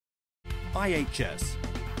IHS,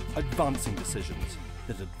 advancing decisions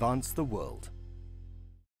that advance the world.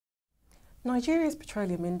 Nigeria's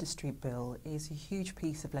petroleum industry bill is a huge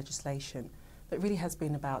piece of legislation that really has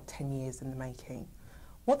been about 10 years in the making.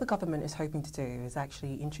 What the government is hoping to do is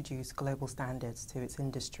actually introduce global standards to its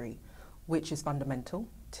industry, which is fundamental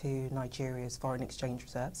to Nigeria's foreign exchange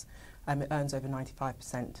reserves. It earns over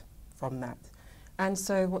 95% from that. And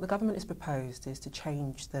so what the government has proposed is to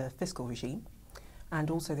change the fiscal regime and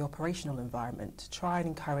also the operational environment to try and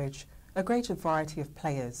encourage a greater variety of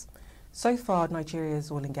players. So far, Nigeria's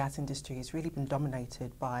oil and gas industry has really been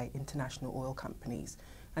dominated by international oil companies,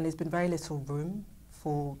 and there's been very little room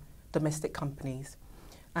for domestic companies.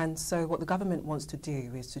 And so what the government wants to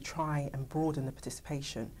do is to try and broaden the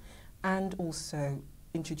participation and also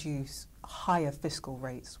introduce higher fiscal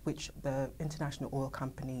rates, which the international oil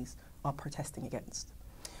companies are protesting against.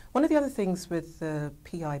 One of the other things with the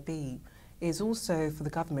PIB is also for the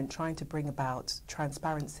government trying to bring about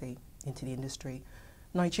transparency into the industry.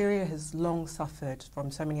 Nigeria has long suffered from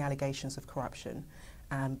so many allegations of corruption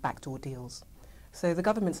and backdoor deals. So the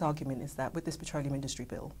government's argument is that with this petroleum industry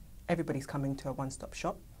bill, everybody's coming to a one-stop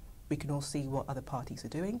shop. We can all see what other parties are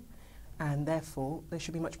doing, and therefore there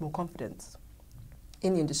should be much more confidence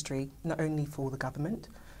in the industry, not only for the government,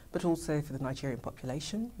 but also for the Nigerian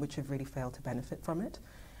population, which have really failed to benefit from it,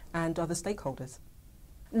 and other stakeholders.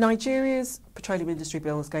 Nigeria's petroleum industry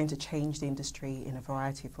bill is going to change the industry in a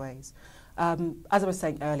variety of ways. As I was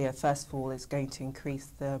saying earlier, first of all, it's going to increase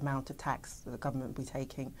the amount of tax that the government will be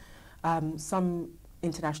taking. Some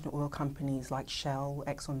international oil companies like Shell,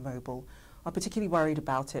 ExxonMobil are particularly worried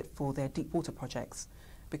about it for their deep water projects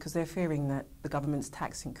because they're fearing that the government's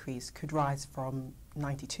tax increase could rise from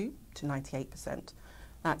 92 to 98%.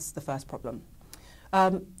 That's the first problem.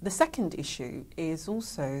 The second issue is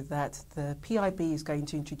also that the PIB is going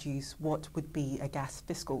to introduce what would be a gas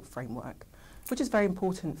fiscal framework, which is very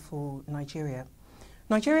important for Nigeria.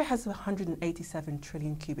 Nigeria has 187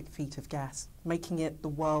 trillion cubic feet of gas, making it the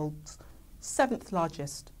world's 7th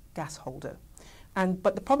largest gas holder.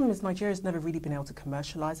 But the problem is Nigeria has never really been able to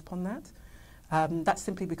commercialise upon that. That's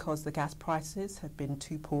simply because the gas prices have been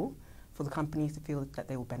too poor for the companies to feel that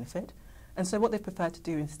they will benefit. And so what they've preferred to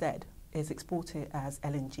do instead is export it as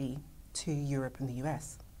LNG to Europe and the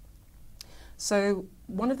US. So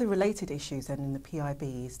one of the related issues then in the PIB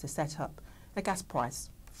is to set up a gas price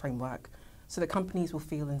framework so that companies will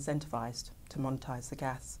feel incentivised to monetize the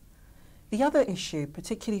gas. The other issue,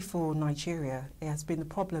 particularly for Nigeria, has been the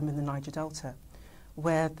problem in the Niger Delta,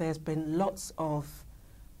 where there's been lots of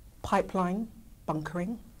pipeline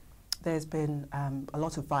bunkering, there's been a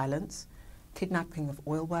lot of violence, kidnapping of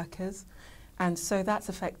oil workers, and so that's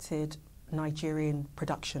affected Nigerian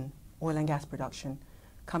production, oil and gas production.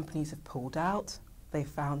 Companies have pulled out. They've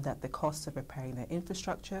found that the cost of repairing their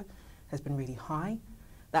infrastructure has been really high.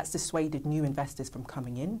 That's dissuaded new investors from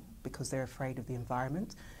coming in because they're afraid of the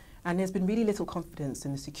environment. And there's been really little confidence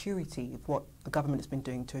in the security of what the government has been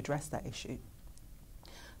doing to address that issue.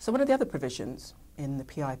 So one of the other provisions in the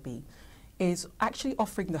PIB is actually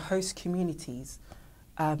offering the host communities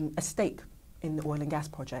a stake in the oil and gas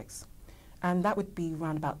projects. And that would be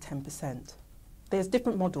around about 10%. There's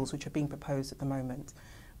different models which are being proposed at the moment,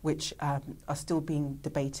 which are still being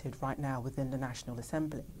debated right now within the National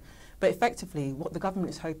Assembly. But effectively, what the government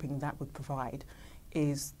is hoping that would provide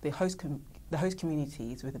is the host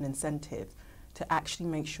communities with an incentive to actually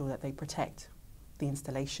make sure that they protect the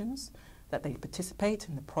installations, that they participate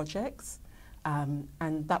in the projects, and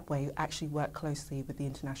that way actually work closely with the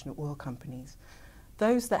international oil companies.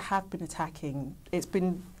 Those that have been attacking, it's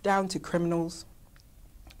been down to criminals,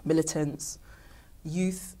 militants,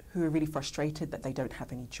 youth who are really frustrated that they don't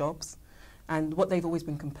have any jobs. And what they've always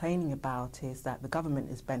been complaining about is that the government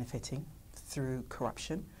is benefiting through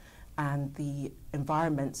corruption and the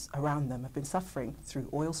environments around them have been suffering through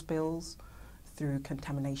oil spills, through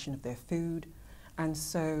contamination of their food. And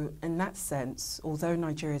so in that sense, although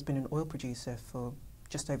Nigeria has been an oil producer for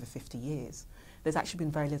just over 50 years, there's actually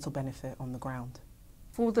been very little benefit on the ground.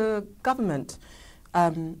 For the government,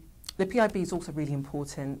 the PIB is also really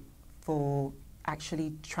important for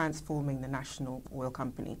actually transforming the national oil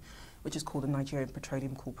company, which is called the Nigerian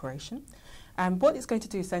Petroleum Corporation. And what it's going to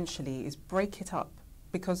do essentially is break it up,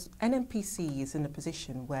 because NNPC is in a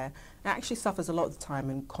position where it actually suffers a lot of the time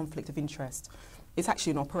in conflict of interest. It's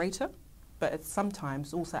actually an operator, but it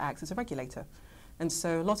sometimes also acts as a regulator. And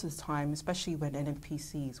so a lot of the time, especially when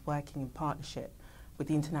NNPC is working in partnership with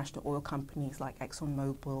the international oil companies like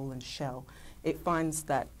ExxonMobil and Shell, it finds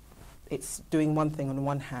that it's doing one thing on the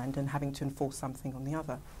one hand and having to enforce something on the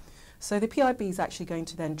other. So the PIB is actually going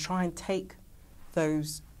to then try and take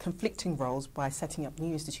those conflicting roles by setting up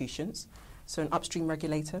new institutions, so an upstream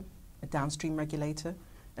regulator, a downstream regulator,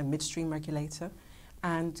 a midstream regulator,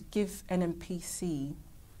 and give NNPC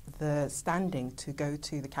the standing to go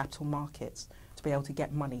to the capital markets to be able to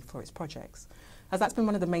get money for its projects. As that's been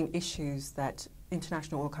one of the main issues that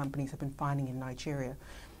international oil companies have been finding in Nigeria.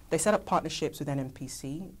 They set up partnerships with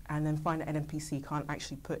NNPC and then find that NNPC can't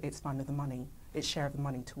actually put its fund of the money, its share of the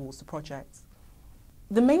money towards the projects.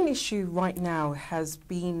 The main issue right now has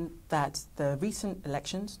been that the recent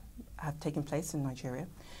elections have taken place in Nigeria,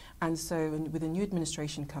 and so with a new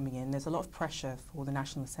administration coming in, there's a lot of pressure for the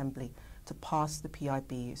National Assembly to pass the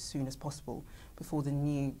PIB as soon as possible before the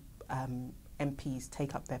new MPs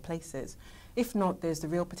take up their places. If not, there's the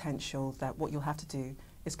real potential that what you'll have to do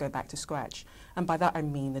is go back to scratch. And by that I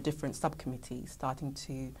mean the different subcommittees starting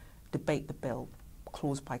to debate the bill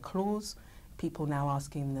clause by clause, people now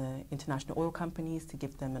asking the international oil companies to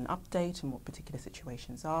give them an update on what particular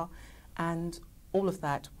situations are, and all of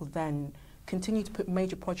that will then continue to put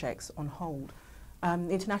major projects on hold. The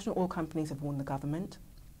international oil companies have warned the government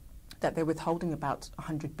that they're withholding about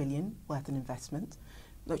 100 billion worth of investment,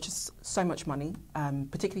 which is so much money,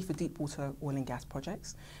 particularly for deep water oil and gas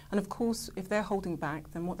projects. And of course, if they're holding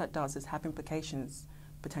back, then what that does is have implications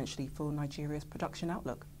potentially for Nigeria's production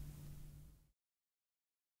outlook.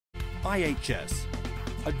 IHS,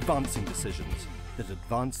 advancing decisions that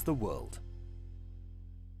advance the world.